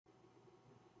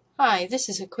Hi, this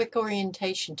is a quick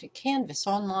orientation to Canvas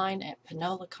online at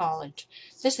Panola College.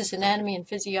 This is Anatomy and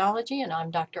Physiology, and I'm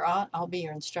Dr. Ott. I'll be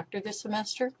your instructor this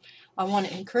semester. I want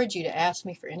to encourage you to ask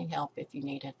me for any help if you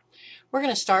need it. We're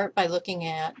going to start by looking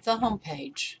at the home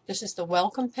page. This is the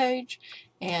welcome page,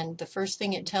 and the first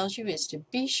thing it tells you is to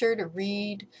be sure to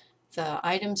read the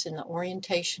items in the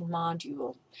orientation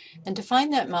module. And to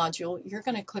find that module, you're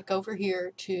going to click over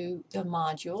here to the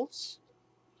modules.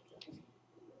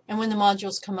 And when the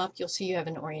modules come up, you'll see you have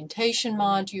an orientation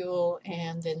module,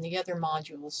 and then the other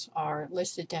modules are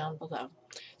listed down below.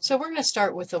 So we're going to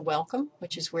start with a welcome,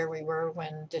 which is where we were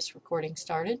when this recording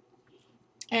started.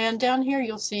 And down here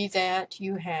you'll see that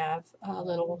you have a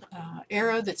little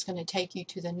arrow that's going to take you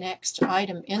to the next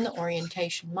item in the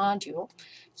orientation module.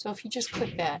 So if you just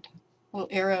click that little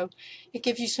arrow, it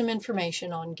gives you some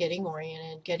information on getting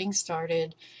oriented, getting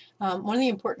started. One of the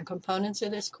important components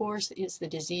of this course is the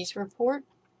disease report.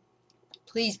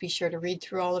 Please be sure to read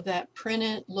through all of that, print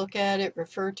it, look at it,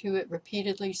 refer to it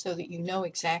repeatedly so that you know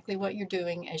exactly what you're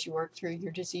doing as you work through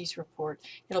your disease report.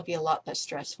 It'll be a lot less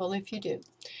stressful if you do.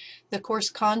 The course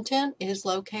content is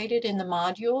located in the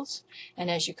modules, and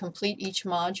as you complete each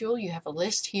module, you have a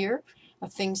list here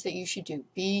of things that you should do.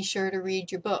 Be sure to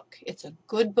read your book. It's a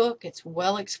good book, it's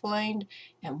well explained,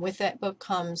 and with that book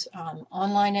comes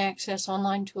online access,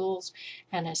 online tools,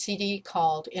 and a CD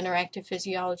called Interactive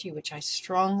Physiology, which I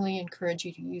strongly encourage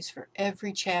you to use for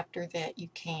every chapter that you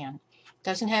can. It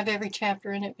doesn't have every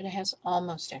chapter in it, but it has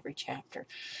almost every chapter.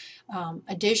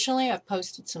 Additionally, I've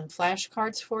posted some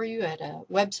flashcards for you at a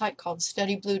website called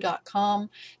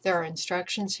studyblue.com. There are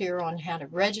instructions here on how to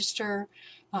register.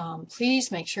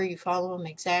 Please make sure you follow them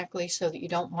exactly so that you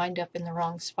don't wind up in the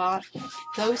wrong spot.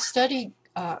 Those study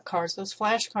cards, those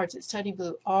flashcards at Study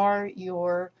Blue are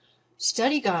your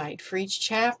study guide for each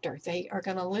chapter. They are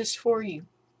going to list for you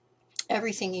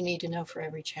everything you need to know for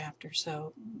every chapter.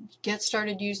 So get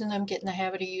started using them, get in the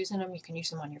habit of using them. You can use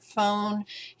them on your phone.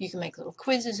 You can make little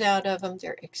quizzes out of them.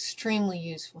 They're extremely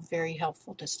useful, very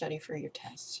helpful to study for your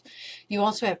tests. You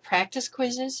also have practice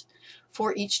quizzes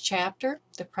for each chapter.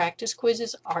 The practice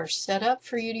quizzes are set up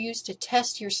for you to use to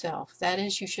test yourself. That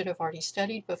is, you should have already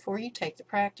studied before you take the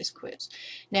practice quiz.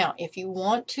 Now, if you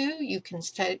want to, you can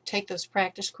take those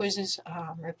practice quizzes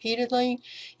repeatedly.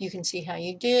 You can see how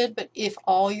you did, but if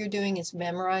all you're doing is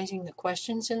memorizing the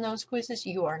questions in those quizzes,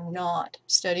 you are not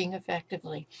studying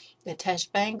effectively. The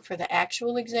test bank for the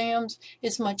actual exams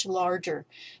is much larger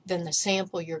than the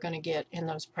sample you're going to get in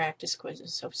those practice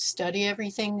quizzes. So study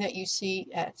everything that you see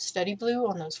at Study Blue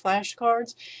on those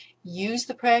flashcards. Use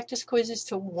the practice quizzes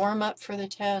to warm up for the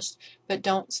test, but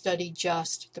don't study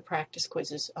just the practice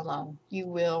quizzes alone. You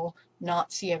will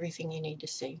not see everything you need to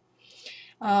see.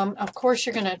 Of course,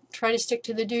 you're going to try to stick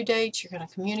to the due dates. You're going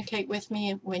to communicate with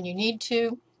me when you need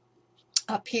to.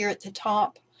 Up here at the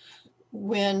top,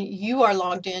 when you are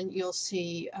logged in, you'll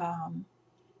see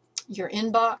your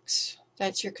inbox.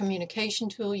 That's your communication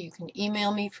tool. You can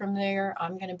email me from there.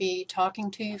 I'm going to be talking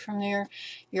to you from there.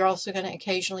 You're also going to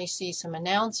occasionally see some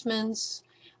announcements,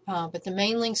 but the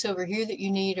main links over here that you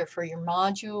need are for your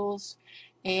modules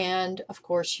and, of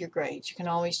course, your grades. You can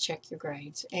always check your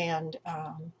grades. And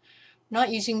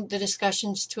not using the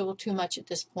discussions tool too much at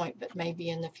this point, but maybe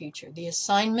in the future. The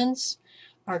assignments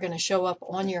are going to show up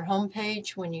on your home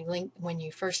page when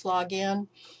you first log in.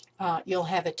 You'll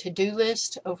have a to-do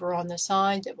list over on the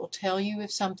side that will tell you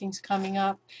if something's coming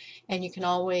up, and you can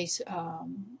always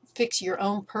fix your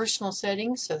own personal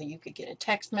settings so that you could get a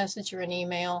text message or an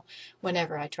email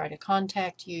whenever I try to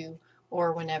contact you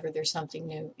or whenever there's something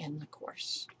new in the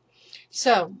course.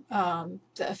 So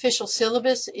the official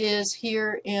syllabus is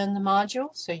here in the module,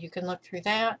 so you can look through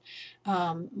that.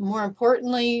 More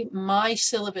importantly, my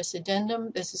syllabus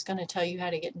addendum. This is going to tell you how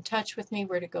to get in touch with me,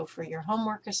 where to go for your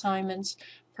homework assignments,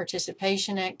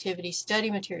 participation activities, study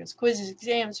materials, quizzes,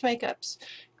 exams, makeups,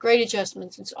 grade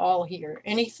adjustments. It's all here.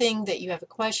 Anything that you have a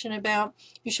question about,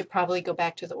 you should probably go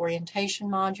back to the orientation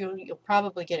module. You'll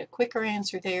probably get a quicker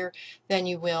answer there than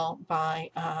you will by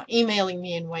emailing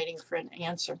me and waiting for an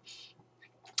answer.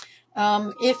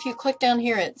 If you click down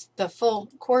here at the full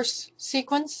course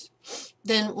sequence,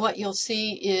 then what you'll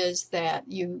see is that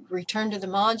you return to the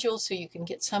module so you can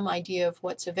get some idea of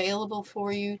what's available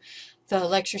for you. The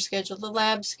lecture schedule, the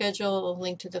lab schedule, a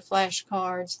link to the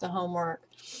flashcards, the homework.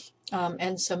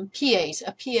 and some PAs.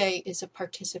 A PA is a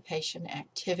participation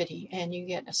activity, and you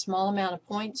get a small amount of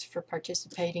points for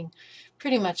participating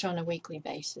pretty much on a weekly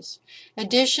basis.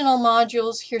 Additional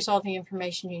modules, here's all the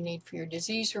information you need for your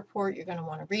disease report. You're going to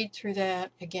want to read through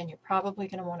that. Again, you're probably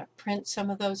going to want to print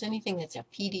some of those. Anything that's a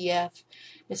PDF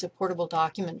is a portable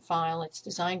document file. It's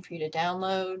designed for you to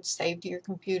download, save to your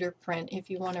computer, print if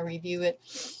you want to review it.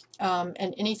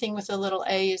 And anything with a little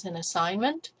a is an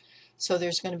assignment. So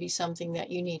there's going to be something that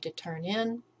you need to turn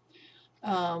in.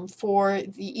 For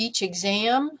each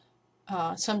exam,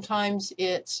 sometimes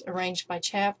it's arranged by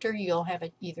chapter. You'll have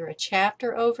either a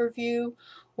chapter overview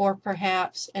or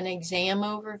perhaps an exam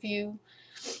overview.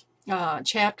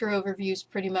 Chapter overview is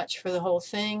pretty much for the whole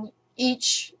thing.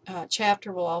 Each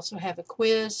chapter will also have a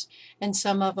quiz, and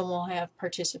some of them will have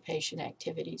participation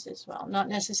activities as well. Not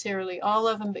necessarily all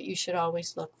of them, but you should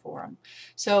always look for them.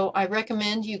 So I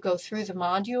recommend you go through the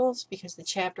modules because the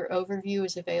chapter overview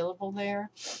is available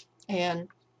there, and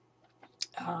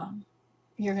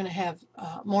you're going to have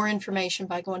more information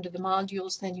by going to the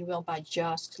modules than you will by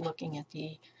just looking at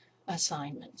the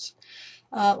assignments.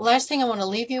 Last thing I want to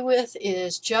leave you with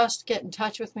is just get in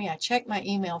touch with me. I check my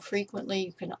email frequently.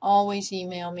 You can always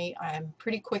email me. I'm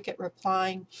pretty quick at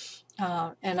replying,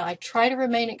 and I try to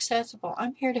remain accessible.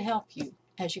 I'm here to help you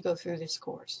as you go through this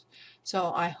course.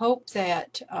 So I hope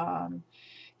that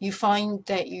you find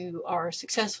that you are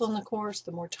successful in the course.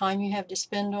 The more time you have to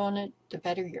spend on it, the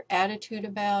better your attitude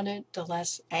about it, the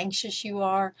less anxious you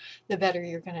are, the better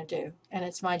you're going to do. And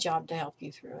it's my job to help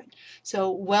you through it. So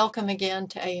welcome again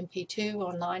to A&P 2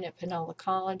 online at Panola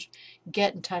College.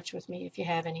 Get in touch with me if you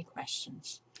have any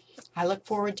questions. I look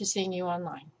forward to seeing you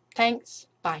online. Thanks.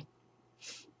 Bye.